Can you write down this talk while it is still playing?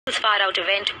Far Out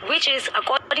event, which is,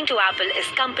 according to Apple, is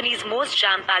company's most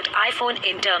jam-packed iPhone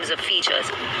in terms of features.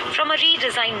 From a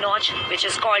redesigned notch, which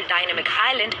is called Dynamic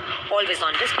Island, always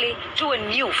on display, to a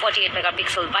new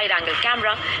 48-megapixel wide-angle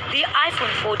camera, the iPhone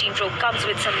 14 Pro comes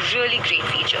with some really great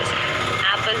features.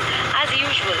 Apple, as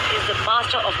usual, is the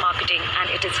master of marketing, and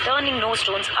it is turning no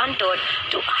stones unturned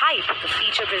to hype the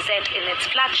feature present in its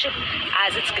flagship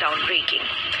as it's groundbreaking.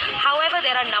 However,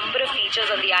 there are a number of features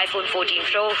on the iPhone 14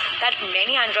 Pro that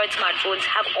many Android smartphones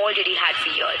have already had for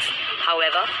years.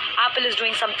 However, Apple is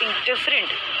doing something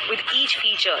different with each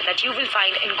feature that you will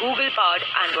find in Google-powered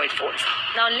Android phones.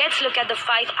 Now let's look at the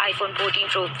 5 iPhone 14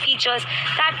 Pro features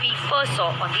that we first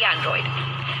saw on the Android.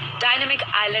 Dynamic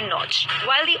Island Notch.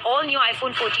 While the all-new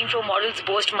iPhone 14 Pro models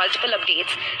boast multiple updates,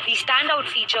 the standout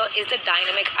feature is the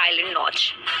Dynamic Island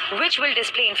Notch, which will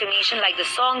display information like the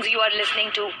songs you are listening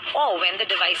to or when the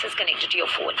device is connected to your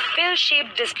phone.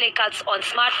 Pill-shaped display cuts on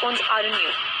smartphones are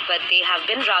new, but they have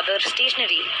been rather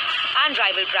stationary, and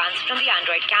rival brands from the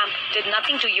Android camp did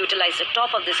nothing to utilize the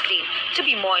top of the screen to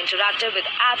be more interactive with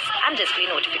apps and display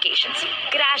notifications.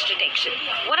 Crash detection.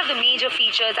 One of the major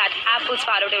features at Apple's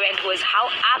Far Out event was how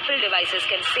Apple devices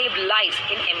can save lives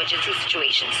in emergency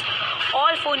situations.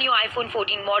 All 4 new iPhone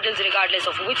 14 models, regardless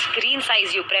of which screen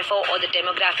size you prefer or the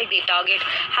demographic they target,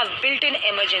 have built-in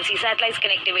emergency satellite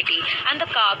connectivity and the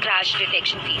car crash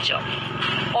detection feature.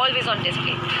 Always on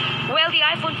display. Well, the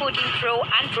iPhone 14 Pro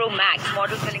and Pro Max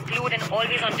models will include an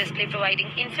always-on display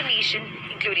providing information,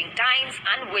 including times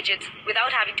and widgets,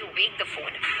 without having to wake the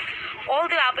phone.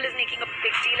 Although Apple is making a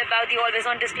big deal about the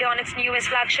always-on display on its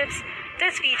newest flagships,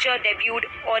 this feature debuted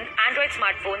on Android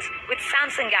smartphones with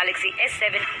Samsung Galaxy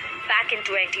S7 back in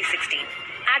 2016.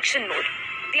 Action mode.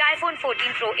 The iPhone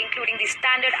 14 Pro, including the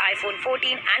standard iPhone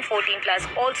 14 and 14 Plus,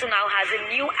 also now has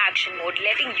a new action mode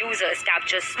letting users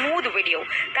capture smooth video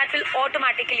that will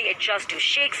automatically adjust to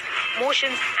shakes,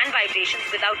 motions and vibrations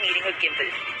without needing a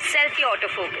gimbal. Selfie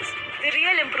autofocus. The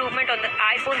real improvement on the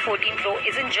iPhone 14 Pro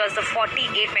isn't just the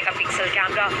 48-megapixel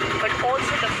camera, but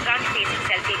also the front-facing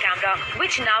selfie camera,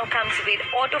 which now comes with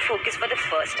autofocus for the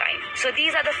first time. So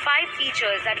these are the 5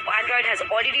 features that Android has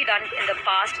already done in the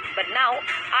past, but now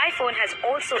iPhone has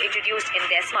also introduced in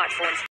their smartphones.